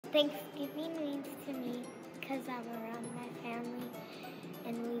Thanksgiving means to me because I'm around my family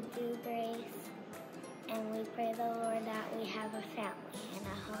and we do grace and we pray the Lord that we have a family and a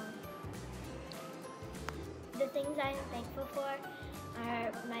home. The things I am thankful for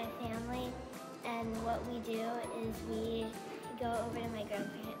are my family, and what we do is we go over to my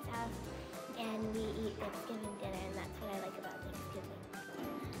grandparents' house and we eat Thanksgiving dinner, and that's what I like about Thanksgiving.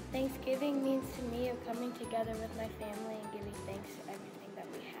 Thanksgiving means to me of coming together with my family and giving thanks for everything that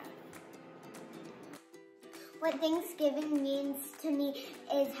we have. What Thanksgiving means to me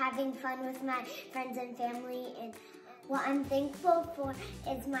is having fun with my friends and family, and what I'm thankful for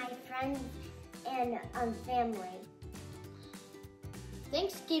is my friends and family.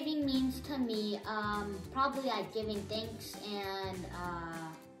 Thanksgiving means to me probably like giving thanks and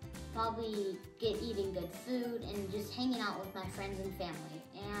probably eating good food and just hanging out with my friends and family.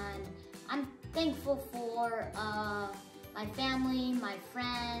 And I'm thankful for my family, my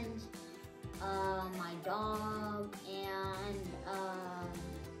friends, my dog, and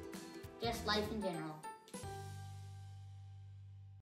just life in general.